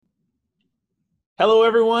Hello,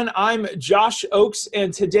 everyone. I'm Josh Oakes,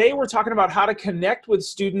 and today we're talking about how to connect with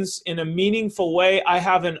students in a meaningful way. I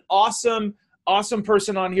have an awesome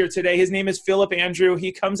person on here today. His name is Philip Andrew.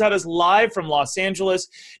 He comes at us live from Los Angeles.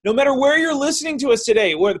 No matter where you're listening to us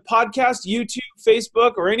today, whether podcast, YouTube,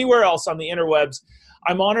 Facebook, or anywhere else on the interwebs,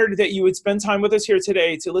 I'm honored that you would spend time with us here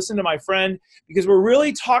today to listen to my friend, because we're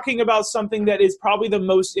really talking about something that is probably the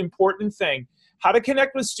most important thing: how to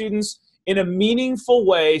connect with students in a meaningful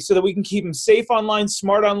way so that we can keep them safe online,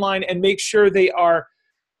 smart online, and make sure they are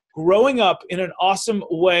growing up in an awesome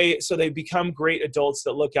way so they become great adults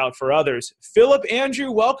that look out for others. Philip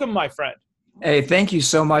Andrew, welcome, my friend. Hey, thank you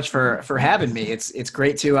so much for having me. It's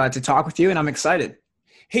great to talk with you, and I'm excited.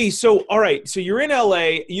 Hey, so all right, so you're in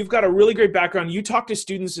LA. You've got a really great background. You talk to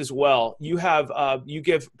students as well. You have you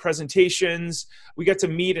give presentations. We get to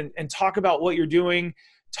meet and talk about what you're doing.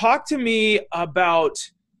 Talk to me about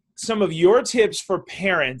some of your tips for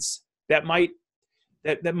parents that might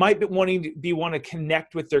be want to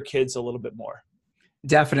connect with their kids a little bit more.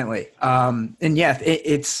 Definitely. And yeah,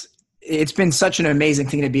 it's been such an amazing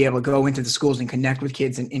thing to be able to go into the schools and connect with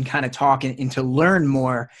kids and kind of talk and to learn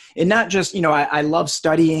more. And not just, I love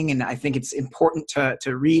studying, and I think it's important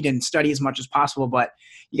to read and study as much as possible, but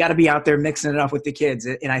you got to be out there mixing it up with the kids.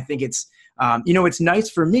 And I think it's, it's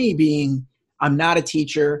nice for me being, I'm not a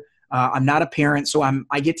teacher, I'm not a parent, so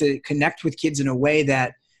I get to connect with kids in a way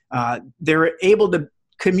that they're able to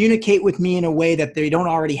communicate with me in a way that they don't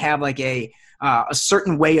already have like a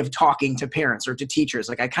certain way of talking to parents or to teachers.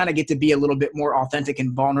 Like I kind of get to be a little bit more authentic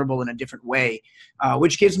and vulnerable in a different way,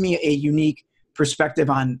 which gives me a unique perspective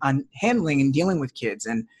on handling and dealing with kids.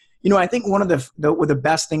 And I think one of the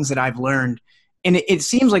best things that I've learned, and it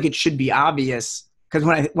seems like it should be obvious because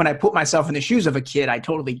when I put myself in the shoes of a kid, I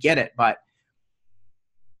totally get it, but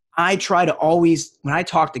I try to always, when I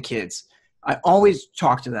talk to kids, I always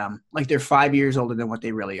talk to them like they're 5 years older than what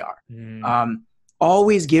they really are.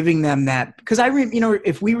 Always giving them that, because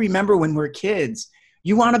if we remember when we're kids,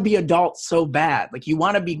 you want to be adults so bad. Like you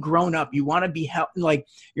want to be grown up. You want to be like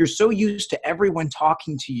you're so used to everyone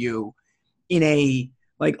talking to you in a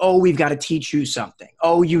like, oh, we've got to teach you something.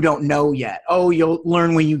 Oh, you don't know yet. Oh, you'll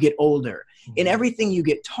learn when you get older. And everything you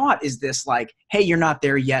get taught is this like, hey, you're not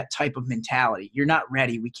there yet type of mentality. You're not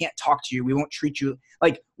ready. We can't talk to you. We won't treat you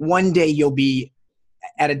like one day you'll be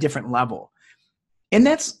at a different level. And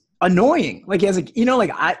that's annoying. Like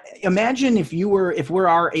I imagine if we're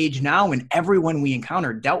our age now and everyone we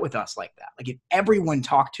encounter dealt with us like that. Like if everyone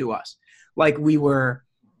talked to us like we were,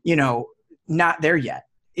 not there yet,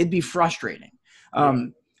 it'd be frustrating.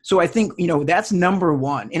 So I think, that's number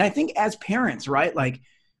one. And I think as parents, right, like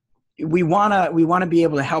we want to be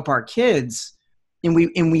able to help our kids, and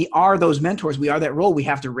we are those mentors. We are that role. We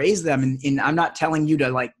have to raise them. And I'm not telling you to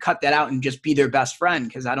like cut that out and just be their best friend,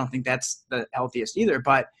 because I don't think that's the healthiest either.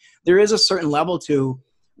 But there is a certain level to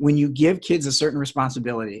when you give kids a certain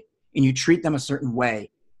responsibility and you treat them a certain way,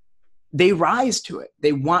 they rise to it.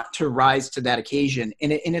 They want to rise to that occasion.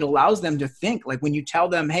 And it allows them to think. Like when you tell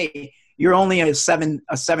them, hey, you're only a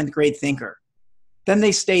seventh grade thinker, then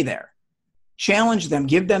they stay there. Challenge them,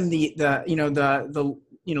 give them the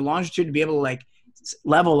longitude to be able to like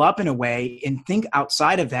level up in a way and think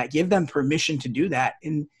outside of that. Give them permission to do that.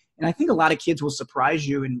 And I think a lot of kids will surprise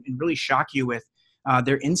you and really shock you with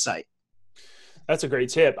their insight. That's a great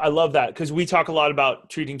tip. I love that, because we talk a lot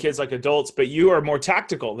about treating kids like adults, but you are more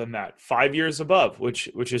tactical than that, 5 years above, which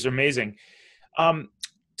is amazing.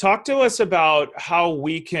 Talk to us about how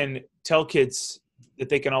we can tell kids that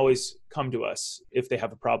they can always come to us if they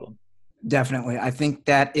have a problem. Definitely. I think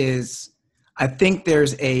there's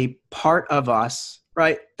a part of us,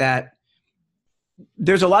 right, that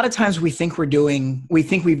there's a lot of times we think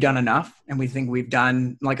we've done enough, and we think we've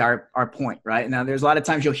done like our point, right? Now there's a lot of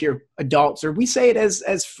times you'll hear adults, or we say it as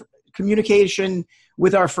communication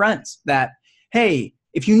with our friends that, hey,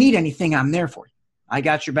 if you need anything, I'm there for you. I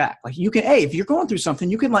got your back. Like you can, hey, if you're going through something,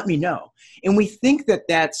 you can let me know. And we think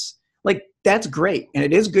that's great. And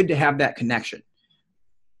it is good to have that connection.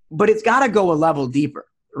 But it's got to go a level deeper,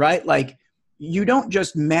 right? Like you don't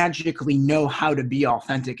just magically know how to be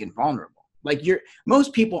authentic and vulnerable. Like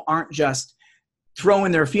most people aren't just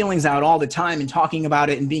throwing their feelings out all the time and talking about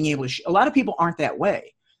it and being able to, a lot of people aren't that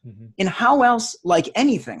way. Mm-hmm. And how else, like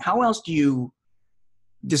anything, how else do you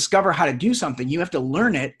discover how to do something? You have to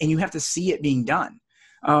learn it and you have to see it being done.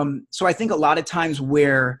 So I think a lot of times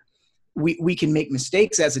where we can make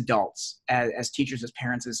mistakes as adults, as teachers, as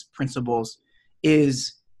parents, as principals,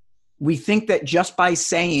 is we think that just by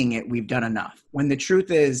saying it, we've done enough. When the truth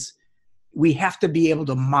is, we have to be able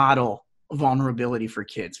to model vulnerability for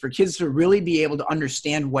kids to really be able to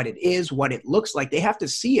understand what it is, what it looks like. They have to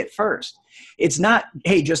see it first. It's not,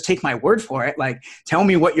 hey, just take my word for it. Like, tell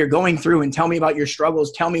me what you're going through and tell me about your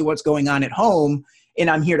struggles. Tell me what's going on at home and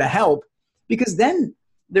I'm here to help. Because then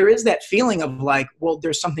there is that feeling of like, well,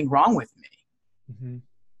 there's something wrong with me. Mm-hmm.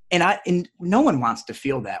 And no one wants to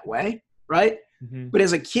feel that way, right? Mm-hmm. But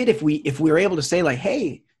as a kid, if we were able to say like,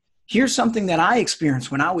 hey, here's something that I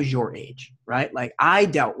experienced when I was your age, right? Like I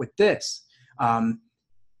dealt with this, and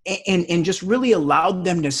just really allowed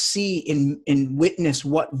them to see and witness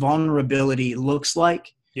what vulnerability looks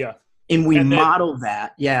like. Yeah. And we model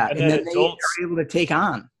that. Yeah. And then they are able to take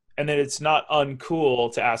on. And then it's not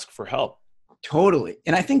uncool to ask for help. Totally.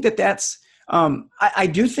 And I think that's, I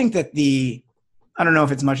do think that I don't know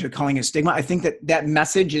if it's much of calling it stigma. I think that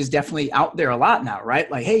message is definitely out there a lot now,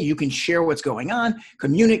 right? Like, hey, you can share what's going on,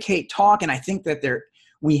 communicate, talk. And I think that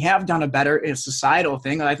we have done a societal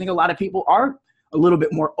thing. I think a lot of people are a little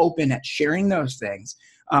bit more open at sharing those things.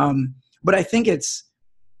 But I think it's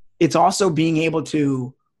also being able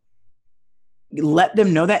to let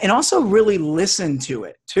them know that and also really listen to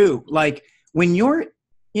it too. Like when you're,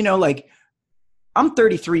 like I'm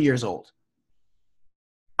 33 years old.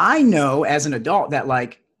 I know as an adult that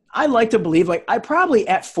like, I like to believe like I probably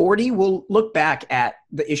at 40 will look back at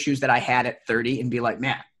the issues that I had at 30 and be like,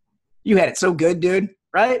 man, you had it so good, dude.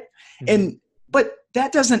 Right. Mm-hmm. But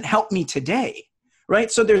that doesn't help me today. Right.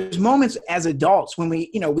 So there's moments as adults when we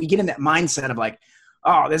get in that mindset of like,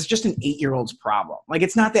 oh, that's just an 8-year-old's problem. Like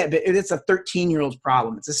it's not that big. It's a 13-year-old's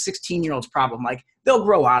problem. It's a 16-year-old's problem. Like they'll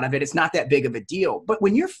grow out of it. It's not that big of a deal. But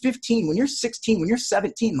when you're 15, when you're 16, when you're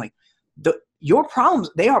 17, like your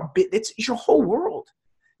problems, it's your whole world,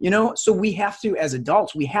 So we have to, as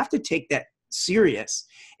adults, we have to take that serious.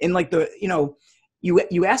 And like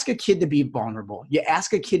you ask a kid to be vulnerable, you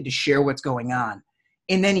ask a kid to share what's going on,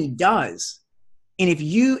 and then he does. And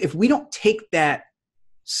if we don't take that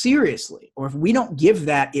seriously, or if we don't give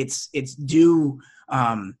that its due,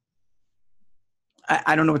 I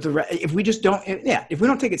don't know if we just don't, if we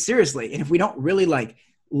don't take it seriously, and if we don't really like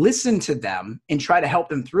listen to them and try to help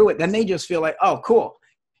them through it, then they just feel like, oh, cool.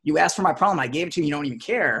 You asked for my problem. I gave it to you. You don't even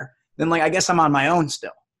care. Then like, I guess I'm on my own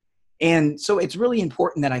still. And so it's really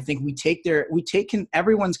important that I think we take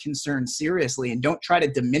everyone's concern seriously and don't try to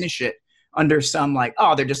diminish it under some like,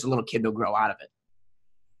 oh, they're just a little kid. They'll grow out of it.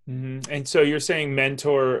 Mm-hmm. And so you're saying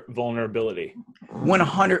mentor vulnerability.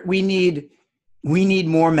 100. We need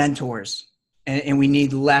more mentors and we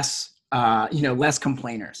need less less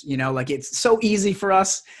complainers, like it's so easy for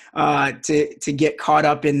us to get caught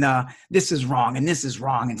up in this is wrong and this is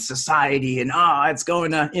wrong in society and it's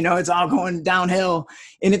going to, it's all going downhill.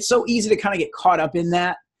 And it's so easy to kind of get caught up in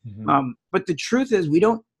that. Mm-hmm. But the truth is we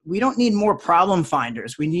don't need more problem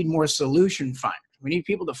finders. We need more solution finders. We need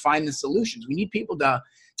people to find the solutions. We need people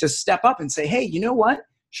to step up and say, hey, you know what?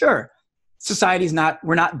 Sure.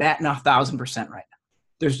 We're not batting 1,000% right now.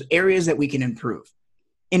 There's areas that we can improve.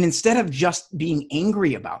 And instead of just being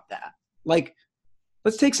angry about that, like,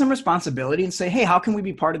 let's take some responsibility and say, hey, how can we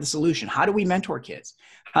be part of the solution? How do we mentor kids?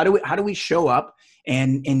 How do we show up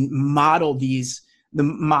and model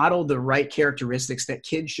the right characteristics that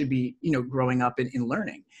kids should be, growing up and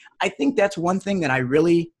learning? I think that's one thing that I've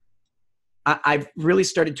really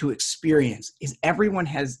started to experience is everyone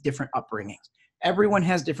has different upbringings. Everyone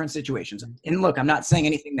has different situations. And look, I'm not saying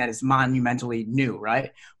anything that is monumentally new,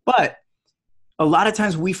 right? But a lot of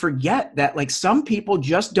times we forget that like some people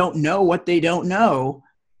just don't know what they don't know.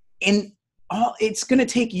 And it's going to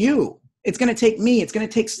take you. It's going to take me. It's going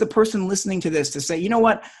to take the person listening to this to say, you know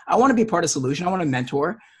what? I want to be part of the solution. I want to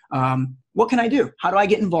mentor. What can I do? How do I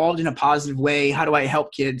get involved in a positive way? How do I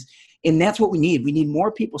help kids? And that's what we need. We need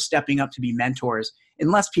more people stepping up to be mentors and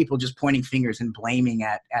less people just pointing fingers and blaming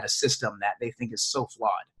at a system that they think is so flawed.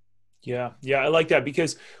 Yeah. I like that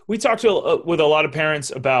because we talked with a lot of parents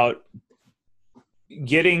about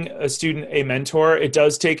getting a student a mentor. It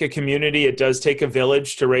does take a community. It does take a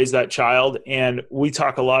village to raise that child. And we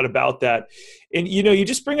talk a lot about that. And, you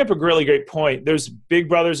just bring up a really great point. There's Big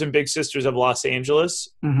Brothers and Big Sisters of Los Angeles.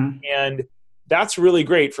 Mm-hmm. And that's really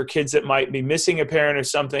great for kids that might be missing a parent or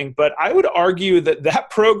something. But I would argue that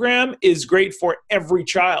program is great for every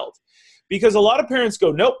child because a lot of parents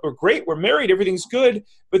go, nope, we're great. We're married. Everything's good.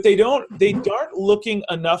 But they aren't looking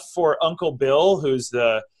enough for Uncle Bill, who's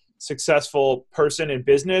the successful person in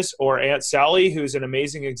business, or Aunt Sally, who's an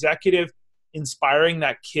amazing executive, inspiring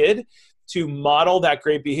that kid to model that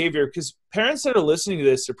great behavior. Because parents that are listening to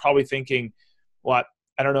this are probably thinking, what?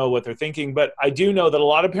 I don't know what they're thinking, but I do know that a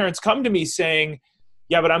lot of parents come to me saying,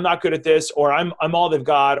 yeah, but I'm not good at this, or I'm all they've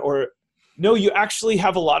got, or No, you actually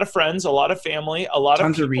have a lot of friends, a lot of family, a lot of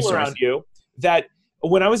Tons of people around resources. you that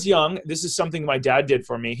when I was young, this is something my dad did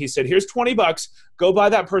for me. He said, here's $20, go buy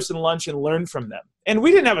that person lunch and learn from them. And we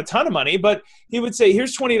didn't have a ton of money, but he would say,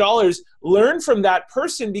 here's $20, learn from that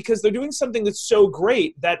person because they're doing something that's so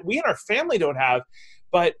great that we and our family don't have.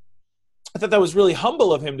 But I thought that was really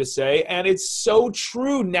humble of him to say, and it's so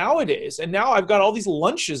true nowadays. And now I've got all these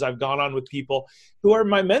lunches I've gone on with people who are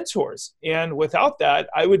my mentors. And without that,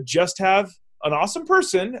 I would just have an awesome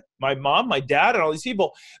person, my mom, my dad, and all these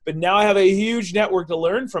people. But now I have a huge network to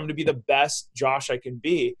learn from to be the best Josh I can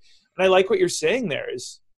be. And I like what you're saying there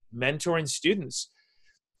is mentoring students.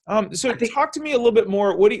 So talk to me a little bit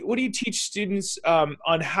more. What do you teach students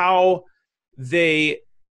on how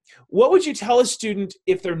what would you tell a student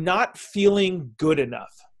if they're not feeling good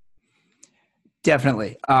enough?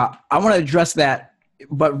 Definitely. I want to address that,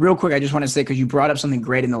 but real quick, I just want to say, because you brought up something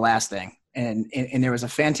great in the last thing. And there was a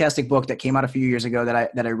fantastic book that came out a few years ago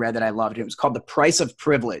that I read that I loved. It was called The Price of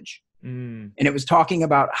Privilege. And it was talking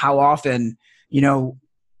about how often,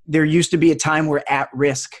 there used to be a time where at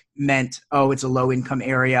risk meant, oh, it's a low income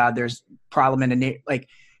area. There's problem and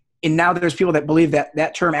now there's people that believe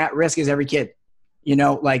that term at risk is every kid.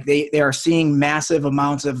 They are seeing massive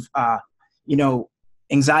amounts of,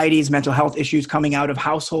 anxieties, mental health issues coming out of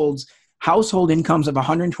household incomes of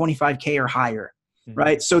 125K or higher,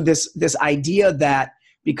 right? So this idea that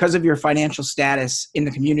because of your financial status in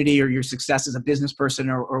the community or your success as a business person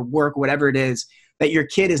or work, whatever it is, that your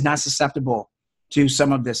kid is not susceptible to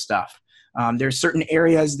some of this stuff. There's certain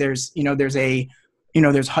areas, there's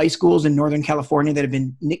high schools in Northern California that have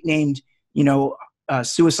been nicknamed,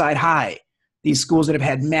 suicide high. These schools that have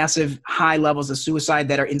had massive high levels of suicide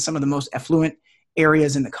that are in some of the most affluent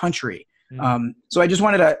areas in the country. So I just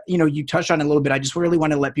wanted to, you touched on it a little bit. I just really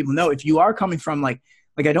want to let people know, if you are coming from I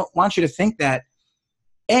don't want you to think that,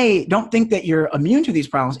 don't think that you're immune to these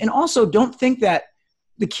problems. And also don't think that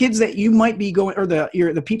the kids that you might be going, or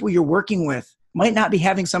the people you're working with might not be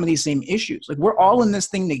having some of these same issues. We're all in this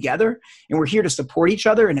thing together and we're here to support each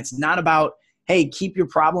other. And it's not about, hey, keep your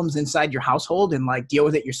problems inside your household and deal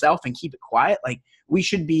with it yourself and keep it quiet. We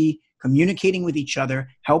should be communicating with each other,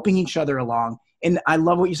 helping each other along. And I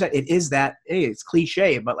love what you said. It is that, it's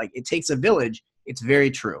cliche, but it takes a village. It's very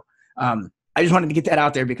true. I just wanted to get that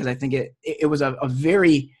out there because I think it was a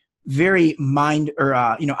very, very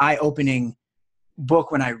eye-opening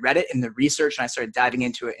book when I read it and the research and I started diving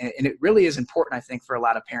into it. And it really is important, I think, for a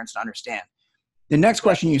lot of parents to understand. The next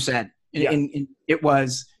question you said, it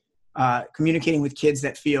was communicating with kids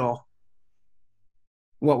that feel,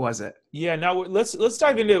 what was it? Yeah, now let's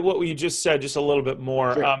dive into what we just said just a little bit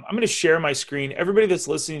more. Sure. I'm going to share my screen. Everybody that's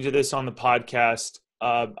listening to this on the podcast,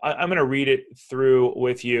 I'm going to read it through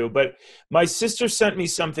with you. But my sister sent me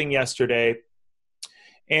something yesterday,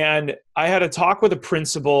 and I had a talk with a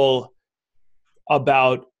principal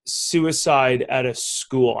about suicide at a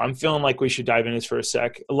school. I'm feeling like we should dive into this for a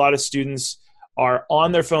sec. A lot of students are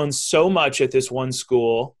on their phones so much at this one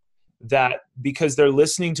school that because they're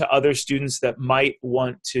listening to other students that might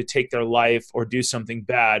want to take their life or do something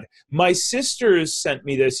bad. My sisters sent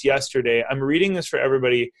me this yesterday. I'm reading this for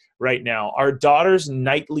everybody right now. Our daughter's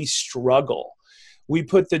nightly struggle. We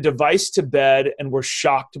put the device to bed and were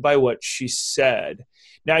shocked by what she said.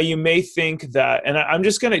 Now you may think that, and I'm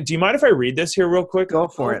just going to, do you mind if I read this here real quick? Go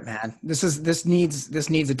for it, man. This needs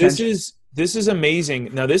attention. This is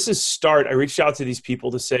amazing. Now this is start. I reached out to these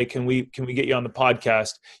people to say, can we get you on the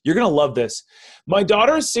podcast? You're going to love this. My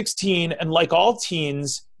daughter is 16 and like all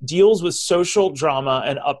teens deals with social drama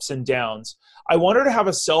and ups and downs. I want her to have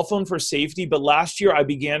a cell phone for safety, but last year I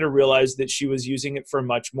began to realize that she was using it for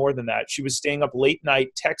much more than that. She was staying up late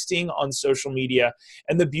night, texting on social media,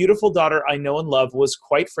 and the beautiful daughter I know and love was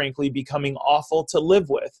quite frankly becoming awful to live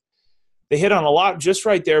with. They hit on a lot just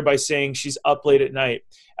right there by saying she's up late at night.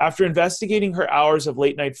 After investigating her hours of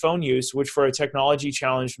late night phone use, which for a technology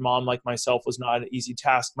challenged mom like myself was not an easy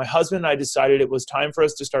task, my husband and I decided it was time for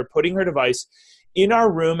us to start putting her device in our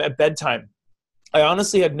room at bedtime. I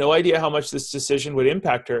honestly had no idea how much this decision would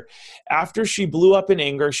impact her. After she blew up in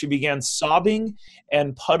anger, she began sobbing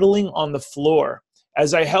and puddling on the floor.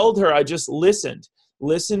 As I held her, I just listened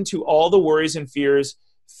to all the worries and fears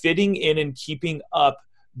fitting in and keeping up.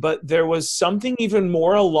 But there was something even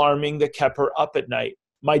more alarming that kept her up at night.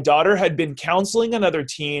 My daughter had been counseling another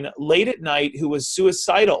teen late at night who was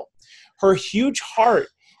suicidal. Her huge heart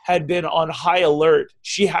had been on high alert.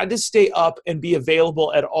 She had to stay up and be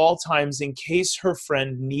available at all times in case her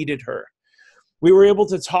friend needed her. We were able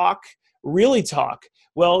to really talk.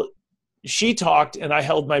 Well, she talked, and I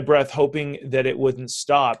held my breath hoping that it wouldn't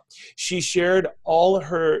stop. She shared all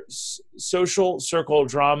her social circle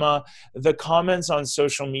drama, the comments on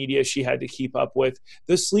social media she had to keep up with,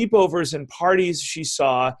 the sleepovers and parties she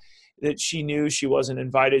saw that she knew she wasn't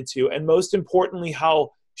invited to, and most importantly,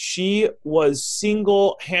 how she was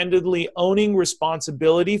single-handedly owning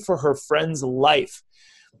responsibility for her friend's life.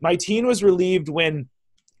 My teen was relieved when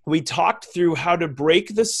we talked through how to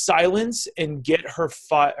break the silence and get her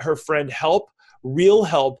friend help, real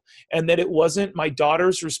help, and that it wasn't my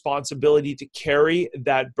daughter's responsibility to carry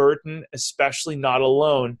that burden, especially not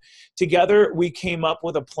alone. Together, we came up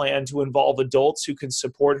with a plan to involve adults who can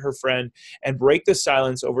support her friend and break the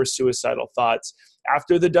silence over suicidal thoughts.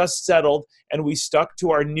 After the dust settled and we stuck to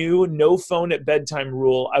our new no phone at bedtime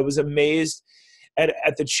rule, I was amazed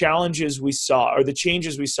at the challenges we saw, or the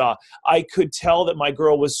changes we saw. I could tell that my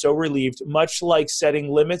girl was so relieved. Much like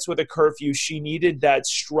setting limits with a curfew, she needed that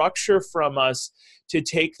structure from us to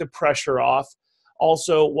take the pressure off.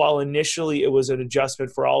 Also, while initially it was an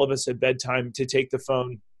adjustment for all of us at bedtime to take the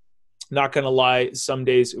phone, not going to lie, some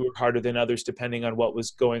days it were harder than others depending on what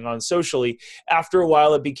was going on socially. After a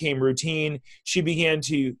while, it became routine. She began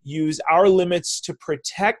to use our limits to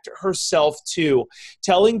protect herself too,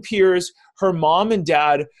 telling peers her mom and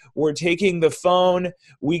dad were taking the phone.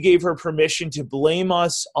 We gave her permission to blame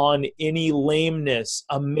us on any lameness.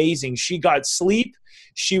 Amazing. She got sleep.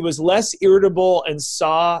 She was less irritable, and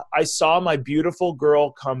I saw my beautiful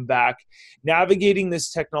girl come back. Navigating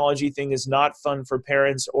this technology thing is not fun for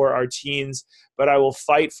parents or our teens, but I will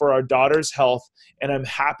fight for our daughter's health, and I'm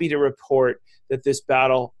happy to report that this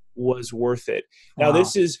battle was worth it. Now,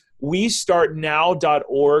 This is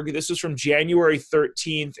WeStartNow.org. This is from January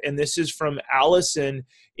 13th, and this is from Allison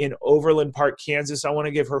in Overland Park, Kansas. I want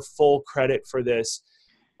to give her full credit for this.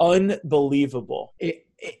 Unbelievable.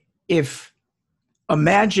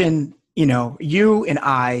 Imagine, you and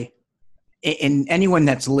I, and anyone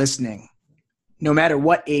that's listening, no matter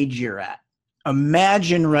what age you're at,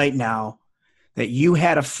 imagine right now that you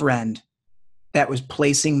had a friend that was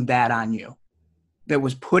placing that on you, that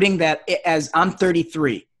was putting that, as I'm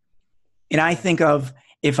 33, and I think of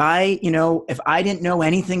if I didn't know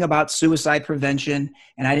anything about suicide prevention,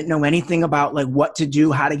 and I didn't know anything about like what to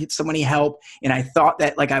do, how to get somebody help, and I thought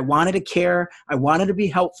that like I wanted to care, I wanted to be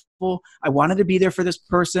helpful, I wanted to be there for this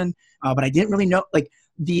person, but I didn't really know like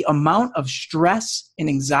the amount of stress and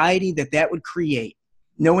anxiety that would create,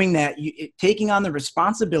 knowing that taking on the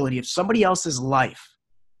responsibility of somebody else's life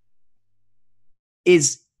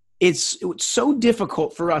it's so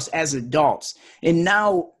difficult for us as adults. And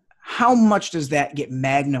now, how much does that get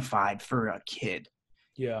magnified for a kid?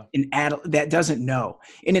 Yeah. An adult that doesn't know.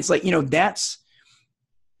 And it's like, that's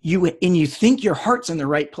you, and you think your heart's in the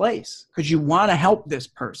right place because you want to help this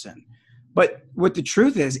person. But what the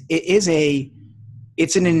truth is, it's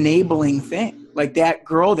an enabling thing. Like that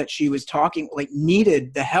girl that she was talking, like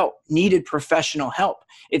needed the help, needed professional help.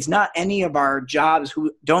 It's not any of our jobs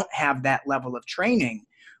who don't have that level of training.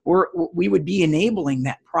 We would be enabling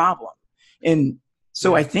that problem. And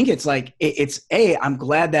so I think it's like, I'm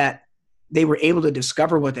glad that they were able to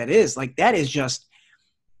discover what that is. Like that is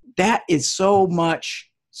so much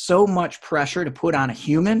pressure to put on a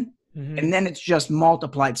human. Mm-hmm. And then it's just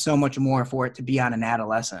multiplied so much more for it to be on an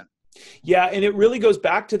adolescent. Yeah, and it really goes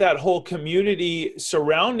back to that whole community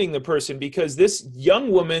surrounding the person, because this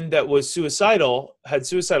young woman that was had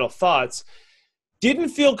suicidal thoughts, didn't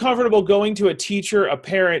feel comfortable going to a teacher, a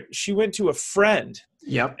parent. She went to a friend.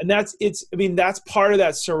 Yep. And that's part of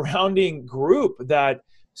that surrounding group that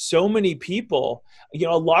so many people,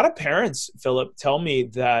 a lot of parents, Philip, tell me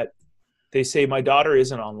that they say, my daughter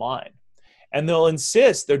isn't online. And they'll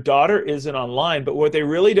insist their daughter isn't online, but what they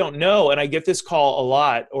really don't know, and I get this call a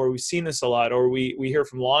lot, or we've seen this a lot, or we hear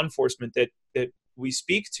from law enforcement that we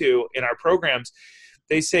speak to in our programs,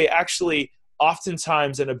 they say actually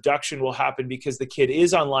oftentimes an abduction will happen because the kid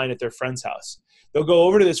is online at their friend's house. They'll go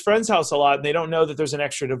over to this friend's house a lot and they don't know that there's an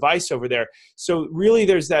extra device over there. So really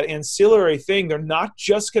there's that ancillary thing. They're not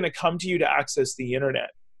just going to come to you to access the internet.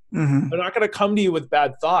 Mm-hmm. They're not going to come to you with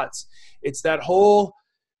bad thoughts. It's that whole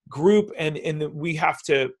group, and we have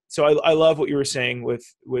to. So I love what you were saying with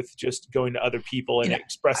just going to other people and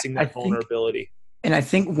expressing that vulnerability. And I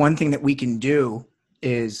think one thing that we can do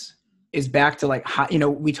is back to like how,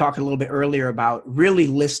 we talked a little bit earlier about really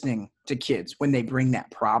listening to kids when they bring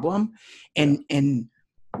that problem, and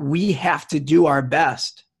we have to do our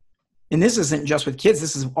best and this isn't just with kids,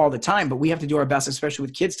 this is all the time, but we have to do our best, especially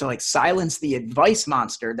with kids, to like silence the advice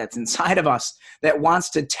monster that's inside of us that wants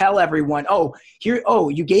to tell everyone,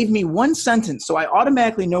 you gave me one sentence, so I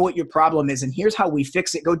automatically know what your problem is, and here's how we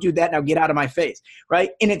fix it. Go do that, now get out of my face,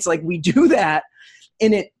 right? And it's like we do that,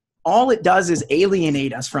 and all it does is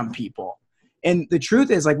alienate us from people. And the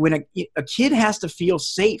truth is, like, when a kid has to feel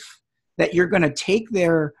safe that you're going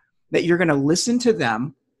to that you're going to listen to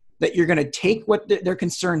them, that you're going to take what their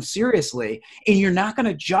concerns seriously, and you're not going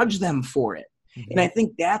to judge them for it. Mm-hmm. And I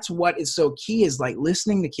think that's what is so key, is like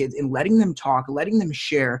listening to kids and letting them talk, letting them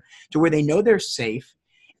share to where they know they're safe,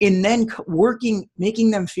 and then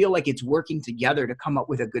making them feel like it's working together to come up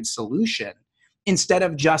with a good solution, instead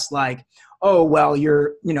of just like, oh, well,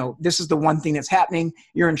 this is the one thing that's happening.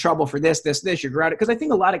 You're in trouble for this, you're grounded. Because I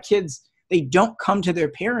think a lot of kids, they don't come to their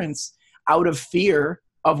parents out of fear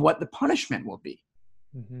of what the punishment will be.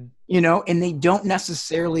 Mm-hmm. And they don't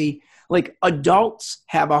necessarily, like, adults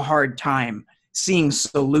have a hard time seeing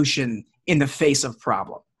solution in the face of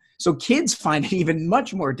problem. So kids find it even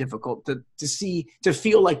much more difficult to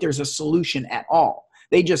feel like there's a solution at all.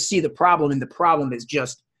 They just see the problem, and the problem is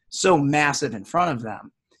just so massive in front of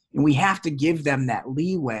them. And we have to give them that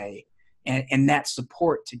leeway and that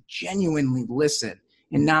support to genuinely listen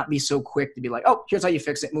and not be so quick to be like, oh, here's how you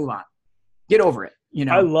fix it, move on. Get over it.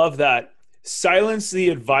 I love that. Silence the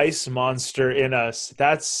advice monster in us.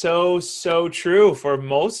 That's so, so true for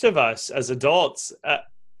most of us as adults,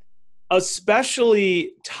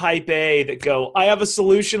 especially type A that go, I have a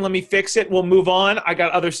solution. Let me fix it. We'll move on. I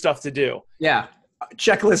got other stuff to do. Yeah.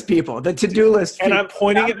 Checklist people, the to-do list people. And I'm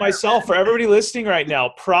pointing at myself for everybody listening right now.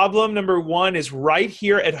 Problem number 1 is right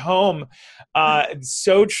here at home.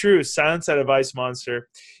 So true. Silence that advice monster.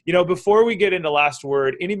 Before we get into last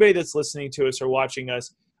word, anybody that's listening to us or watching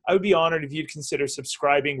us, I would be honored if you'd consider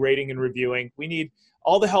subscribing, rating, and reviewing. We need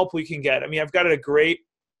all the help we can get. I mean, I've got a great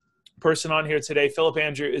person on here today. Philip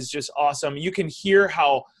Andrew is just awesome. You can hear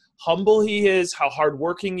how humble he is, how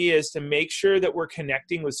hardworking he is to make sure that we're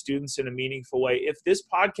connecting with students in a meaningful way. If this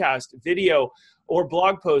podcast, video, or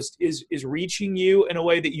blog post is reaching you in a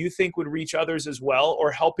way that you think would reach others as well,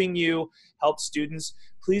 or helping you help students,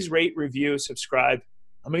 please rate, review, subscribe.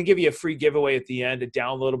 I'm going to give you a free giveaway at the end, a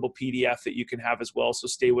downloadable PDF that you can have as well. So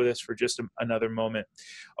stay with us for just another moment.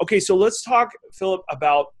 Okay, so let's talk, Philip,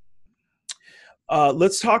 about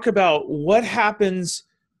what happens.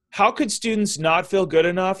 How could students not feel good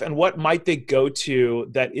enough, and what might they go to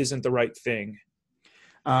that isn't the right thing?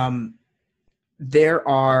 There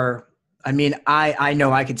are. I mean, I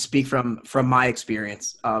know I could speak from my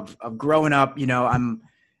experience of growing up.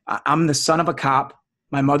 I'm the son of a cop.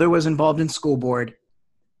 My mother was involved in school board.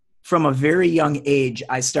 From a very young age,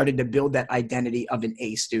 I started to build that identity of an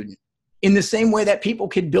A student. In the same way that people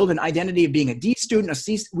could build an identity of being a D student, a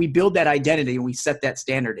C, we build that identity and we set that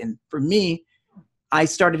standard. And for me, I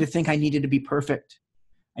started to think I needed to be perfect.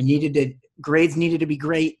 Grades needed to be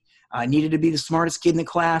great. I needed to be the smartest kid in the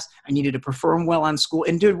class. I needed to perform well on school.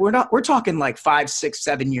 And dude, we're talking like 5, 6,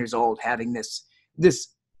 7 years old, having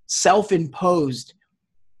this self-imposed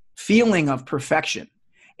feeling of perfection,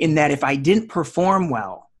 in that if I didn't perform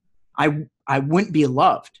well, I wouldn't be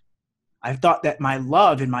loved. I thought that my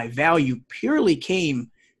love and my value purely came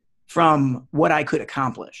from what I could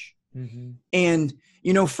accomplish. Mm-hmm. And,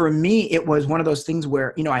 for me, it was one of those things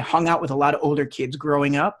where, I hung out with a lot of older kids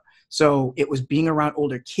growing up. So it was being around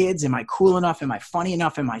older kids. Am I cool enough? Am I funny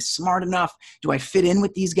enough? Am I smart enough? Do I fit in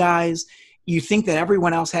with these guys? You think that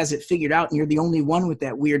everyone else has it figured out, and you're the only one with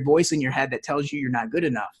that weird voice in your head that tells you you're not good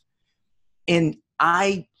enough. And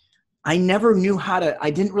I never knew I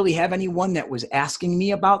didn't really have anyone that was asking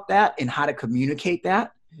me about that and how to communicate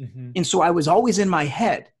that. Mm-hmm. And so I was always in my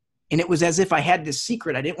head, and it was as if I had this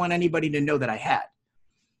secret I didn't want anybody to know that I had.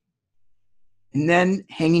 And then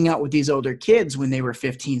hanging out with these older kids when they were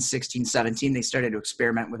 15, 16, 17, they started to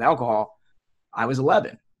experiment with alcohol. I was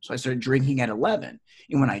 11. So I started drinking at 11.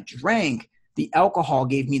 And when I drank, the alcohol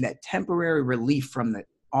gave me that temporary relief from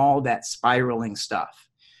all that spiraling stuff.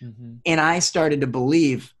 Mm-hmm. And I started to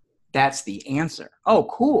believe that's the answer. Oh,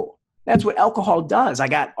 cool. That's what alcohol does. I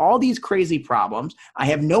got all these crazy problems. I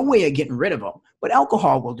have no way of getting rid of them, but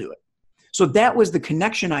alcohol will do it. So that was the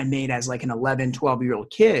connection I made as like an 11, 12-year-old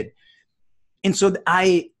kid. And so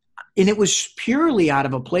it was purely out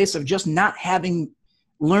of a place of just not having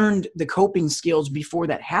learned the coping skills before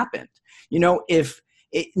that happened. No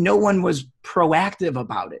one was proactive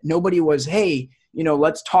about it. Nobody was, hey,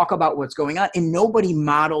 let's talk about what's going on. And nobody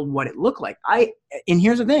modeled what it looked like. And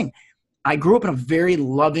here's the thing. I grew up in a very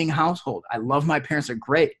loving household. I love my parents. They're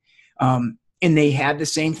great. and they had the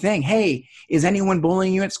same thing. Hey, is anyone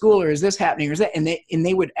bullying you at school, or is this happening, or is that? And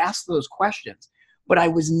they would ask those questions, but I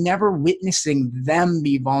was never witnessing them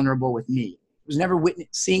be vulnerable with me. I was never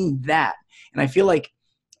witnessing that. And I feel like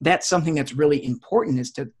that's something that's really important,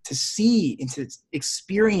 is to see and to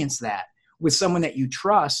experience that with someone that you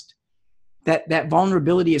trust, that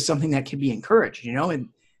vulnerability is something that can be encouraged, you know? And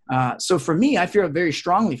so for me, I feel very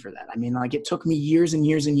strongly for that. I mean, like, it took me years and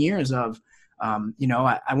years and years of, you know,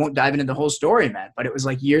 I won't dive into the whole story, man, but it was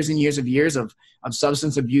like years and years of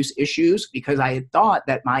substance abuse issues, because I had thought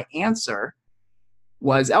that my answer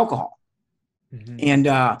was alcohol. Mm-hmm. And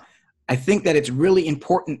I think that it's really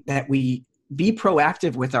important that we be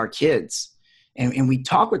proactive with our kids, and we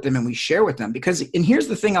talk with them and we share with them, because, and here's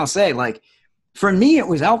the thing I'll say, like, for me, it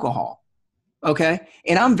was alcohol. Okay.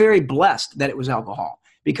 And I'm very blessed that it was alcohol,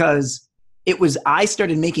 because I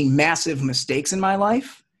started making massive mistakes in my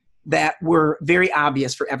life that were very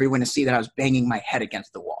obvious for everyone to see, that I was banging my head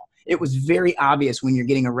against the wall. It was very obvious when you're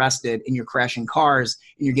getting arrested and you're crashing cars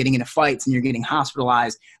and you're getting into fights and you're getting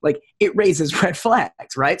hospitalized. Like, it raises red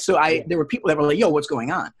flags, right? So there were people that were like, yo, what's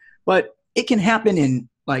going on? But it can happen in,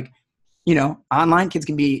 like, you know, online. Kids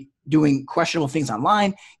can be doing questionable things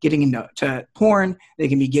online, getting into porn. They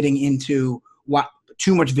can be getting into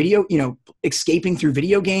too much video, you know, escaping through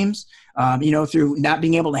video games, you know, through not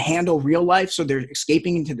being able to handle real life. So they're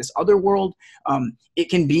escaping into this other world. It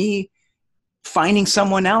can be finding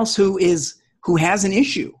someone else who has an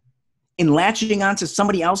issue and latching onto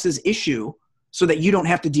somebody else's issue so that you don't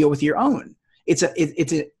have to deal with your own.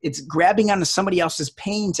 It's grabbing onto somebody else's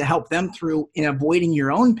pain to help them through in avoiding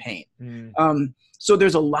your own pain. So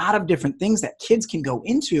there's a lot of different things that kids can go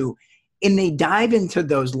into, and they dive into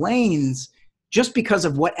those lanes just because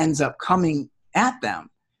of what ends up coming at them.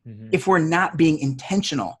 Mm-hmm. If we're not being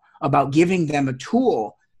intentional about giving them a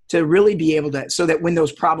tool to really be able to, so that when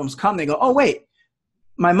those problems come, they go, oh, wait,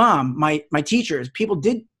 my mom, my teachers, people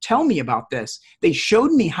did tell me about this. They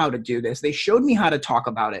showed me how to do this. They showed me how to talk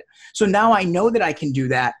about it. So now I know that I can do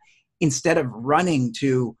that, instead of running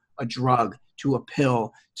to a drug, to a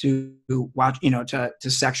pill, to watch, you know, to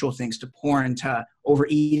sexual things, to porn, to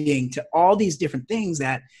overeating, to all these different things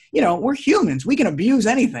that, you know, we're humans. We can abuse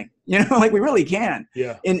anything, you know, like, we really can.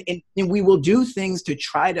 Yeah. And we will do things to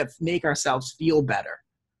try to make ourselves feel better.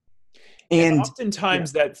 And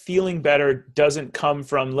oftentimes that feeling better doesn't come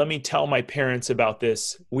from, let me tell my parents about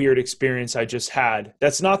this weird experience I just had.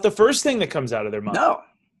 That's not the first thing that comes out of their mind. No,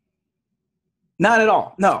 not at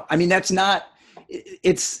all. No, I mean, that's not,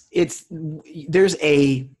 there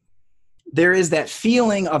is that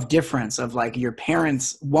feeling of difference of, like, your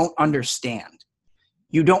parents won't understand.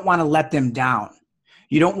 You don't want to let them down.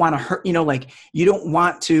 You don't want to hurt, you know, like, you don't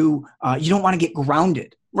want to get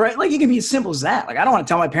grounded. Right? Like, it can be as simple as that. Like, I don't want to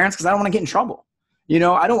tell my parents because I don't want to get in trouble. You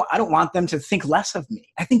know, I don't want them to think less of me.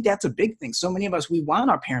 I think that's a big thing. So many of us, we want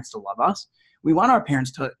our parents to love us. We want our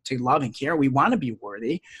parents to love and care. We want to be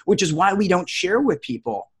worthy, which is why we don't share with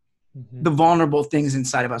people the vulnerable things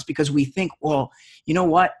inside of us, because we think, well, you know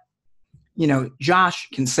what? You know, Josh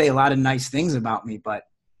can say a lot of nice things about me, but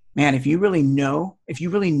man, if you really knew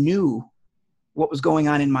what was going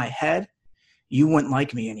on in my head, you wouldn't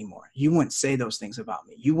like me anymore. You wouldn't say those things about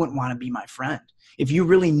me. You wouldn't want to be my friend. If you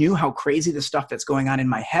really knew how crazy the stuff that's going on in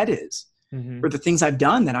my head is, or the things I've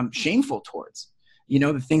done that I'm shameful towards, you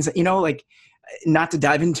know, the things that, you know, like, not to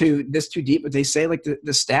dive into this too deep, but they say, like, the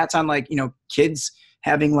stats on, like, you know, kids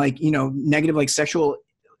having, like, you know, negative, like, sexual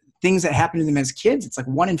things that happen to them as kids. It's like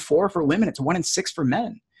 1 in 4 for women. It's 1 in 6 for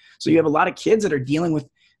men. So you have a lot of kids that are dealing with,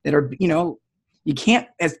 that are, you know, you can't,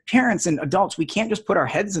 as parents and adults, we can't just put our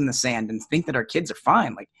heads in the sand and think that our kids are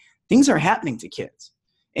fine. Like, things are happening to kids,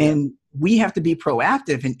 and we have to be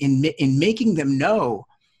proactive in making them know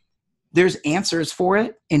there's answers for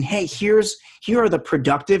it. And hey, here are the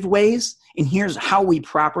productive ways, and here's how we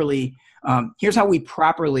properly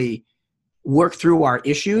work through our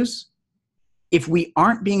issues. If we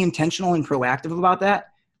aren't being intentional and proactive about that,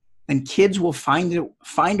 then kids will find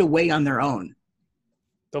a way on their own.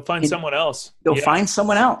 They'll find someone else. They'll find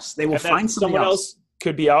someone else. They will find someone else.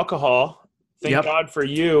 Could be alcohol. Thank God for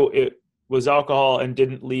you, it was alcohol and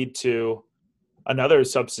didn't lead to another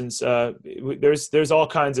substance. There's all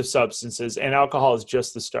kinds of substances, and alcohol is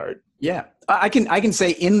just the start. Yeah, I can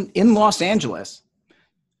say in Los Angeles.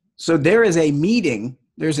 So there is a meeting.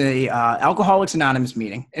 There's a Alcoholics Anonymous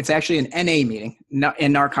meeting. It's actually an NA meeting,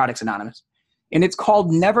 in Narcotics Anonymous, and it's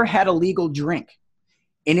called Never Had a Legal Drink,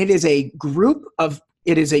 and it is a group of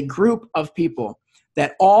people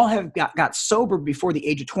that all have got sober before the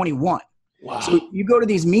age of 21. Wow. So you go to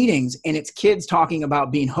these meetings, and it's kids talking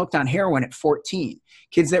about being hooked on heroin at 14,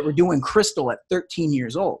 kids that were doing crystal at 13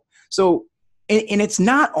 years old. So and it's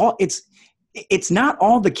not all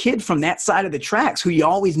the kid from that side of the tracks who you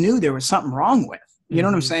always knew there was something wrong with. You know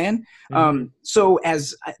what I'm saying? So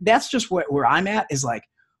that's just where I'm at, is like,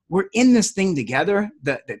 we're in this thing together.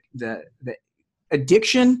 The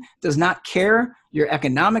addiction does not care your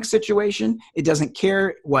economic situation. It doesn't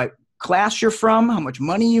care what class you're from, how much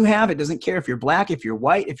money you have. It doesn't care if you're black, if you're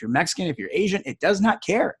white, if you're Mexican, if you're Asian. It does not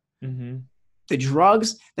care. The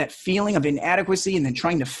drugs, that feeling of inadequacy, and then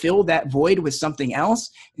trying to fill that void with something else,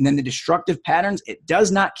 and then the destructive patterns, it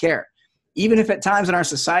does not care. Even if at times in our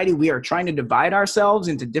society we are trying to divide ourselves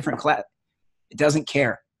into different classes, it doesn't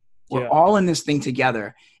care. We're all in this thing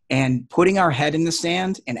together, and putting our head in the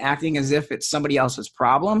sand and acting as if it's somebody else's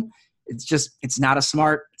problem, it's not a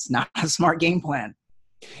smart game plan.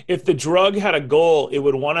 If the drug had a goal, it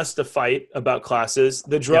would want us to fight about classes.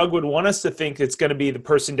 The drug would want us to think it's going to be the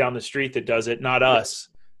person down the street that does it, not us.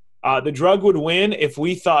 The drug would win if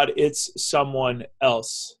we thought it's someone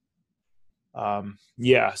else.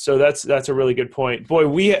 So that's a really good point. Boy,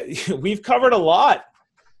 we've covered a lot.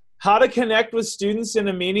 How to connect with students in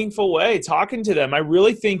a meaningful way, talking to them. I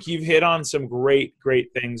really think you've hit on some great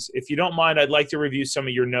things. If you don't mind, I'd like to review some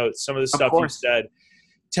of your notes, some of the stuff you said.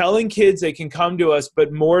 Telling kids they can come to us,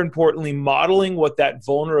 but more importantly, modeling what that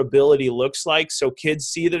vulnerability looks like, so kids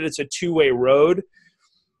see that it's a two-way road.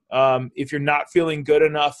 If you're not feeling good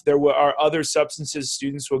enough, there are other substances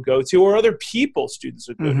students will go to, or other people students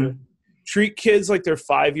would go to. Treat kids like they're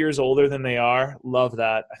 5 years older than they are. Love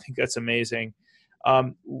that. I think that's amazing.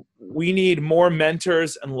 We need more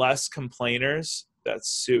mentors and less complainers. That's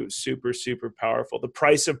super, super powerful. The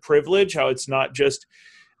price of privilege, how it's not just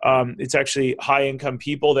it's actually high-income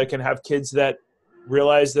people that can have kids that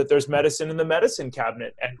realize that there's medicine in the medicine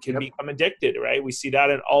cabinet and can become addicted, right? We see that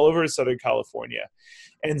all over Southern California.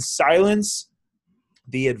 And silence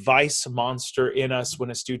the advice monster in us when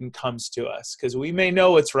a student comes to us, because we may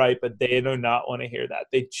know it's right, but they do not want to hear that.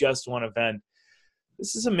 They just want to vent.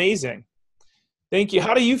 This is amazing. Thank you.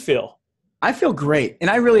 How do you feel? I feel great. And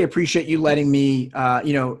I really appreciate you letting me,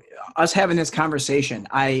 us having this conversation.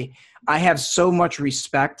 I have so much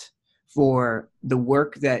respect for the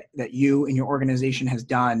work that you and your organization has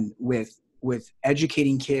done with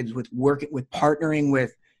educating kids, with partnering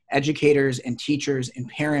with educators and teachers and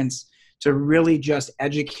parents to really just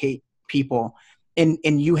educate people. And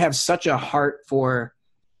you have such a heart for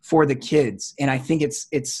the kids. And I think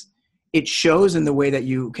it shows in the way that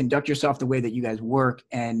you conduct yourself, the way that you guys work,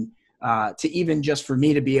 and to even just for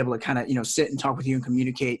me to be able to kind of, sit and talk with you and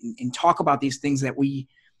communicate and talk about these things that we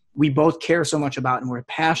both care so much about and we're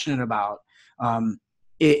passionate about.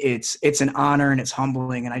 It's an honor and it's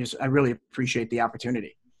humbling. And I really appreciate the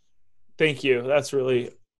opportunity. Thank you.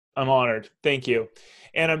 I'm honored. Thank you.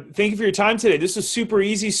 And thank you for your time today. This was super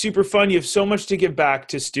easy, super fun. You have so much to give back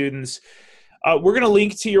to students. We're going to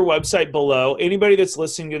link to your website below. Anybody that's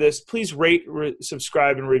listening to this, please rate,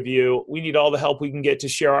 subscribe, and review. We need all the help we can get to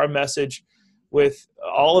share our message with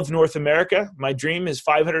all of North America. My dream is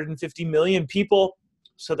 550 million people,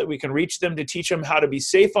 so that we can reach them, to teach them how to be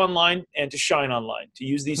safe online and to shine online, to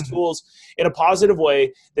use these tools in a positive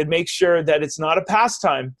way that makes sure that it's not a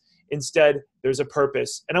pastime. Instead, there's a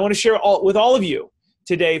purpose. And I want to share with all of you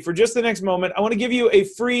today, for just the next moment, I want to give you a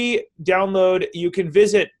free download. You can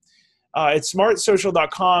visit at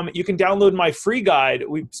smartsocial.com. You can download my free guide.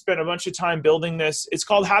 We spent a bunch of time building this. It's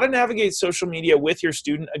called How to Navigate Social Media with Your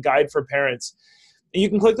Student, a guide for parents. And you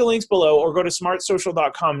can click the links below or go to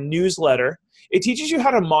smartsocial.com newsletter. It teaches you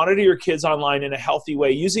how to monitor your kids online in a healthy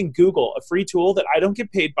way using Google, a free tool that I don't get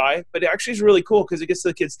paid by, but it actually is really cool because it gets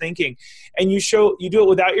the kids thinking. And you do it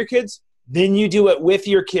without your kids, then you do it with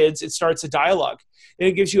your kids. It starts a dialogue. And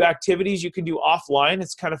it gives you activities you can do offline.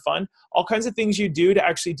 It's kind of fun. All kinds of things you do to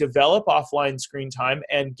actually develop offline screen time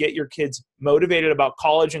and get your kids motivated about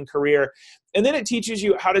college and career. And then it teaches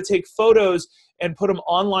you how to take photos and put them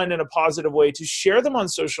online in a positive way, to share them on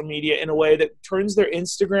social media in a way that turns their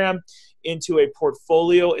Instagram into a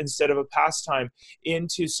portfolio instead of a pastime,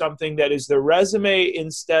 into something that is their resume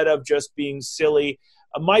instead of just being silly.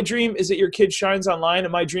 My dream is that your kid shines online,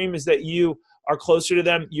 and my dream is that you are closer to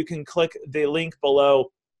them. You can click the link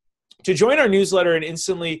below to join our newsletter and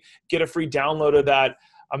instantly get a free download of that.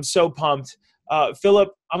 I'm so pumped. Philip,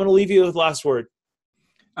 I'm going to leave you with the last word.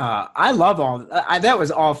 I love that was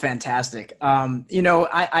all fantastic.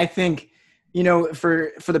 I think,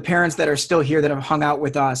 for the parents that are still here that have hung out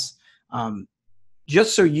with us,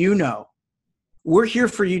 just so you know, we're here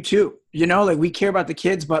for you too. We care about the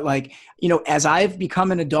kids, but as I've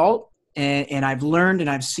become an adult and I've learned and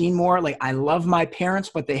I've seen more, I love my parents,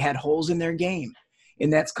 but they had holes in their game,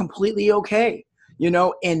 and that's completely okay.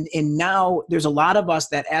 and now there's a lot of us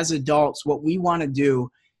that as adults, what we want to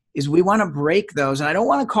do is we want to break those. And I don't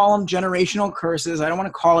want to call them generational curses. I don't want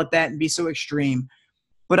to call it that and be so extreme,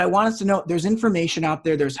 but I want us to know there's information out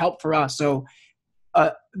there. There's help for us. So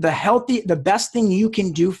the best thing you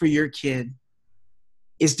can do for your kid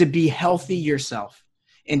is to be healthy yourself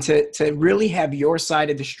and to really have your side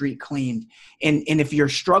of the street cleaned. And if you're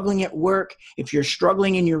struggling at work, if you're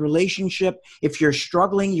struggling in your relationship, if you're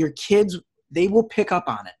struggling, your kids, they will pick up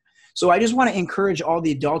on it. So I just want to encourage all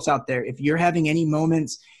the adults out there, if you're having any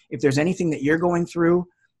moments, if there's anything that you're going through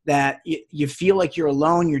that you feel like you're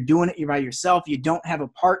alone, you're doing it by yourself, you don't have a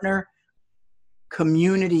partner,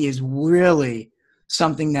 community is really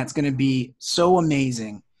something that's going to be so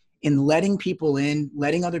amazing in letting people in,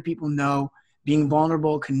 letting other people know, being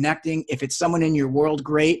vulnerable, connecting. If it's someone in your world,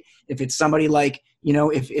 great. If it's somebody like,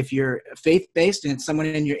 if you're faith-based and it's someone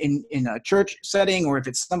in a church setting, or if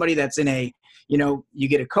it's somebody that's in a, you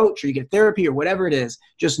get a coach or you get therapy or whatever it is,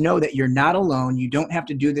 just know that you're not alone. You don't have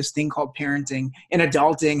to do this thing called parenting and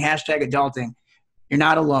adulting, #adulting. You're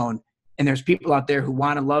not alone. And there's people out there who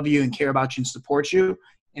want to love you and care about you and support you,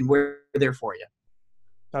 and we're there for you.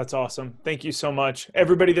 That's awesome. Thank you so much.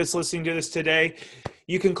 Everybody that's listening to this today,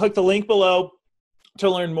 you can click the link below to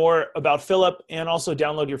learn more about Philip and also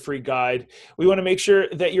download your free guide. We want to make sure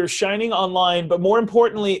that you're shining online, but more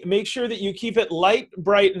importantly, make sure that you keep it light,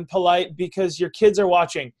 bright, and polite because your kids are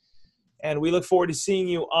watching. And we look forward to seeing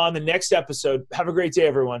you on the next episode. Have a great day,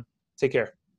 everyone. Take care.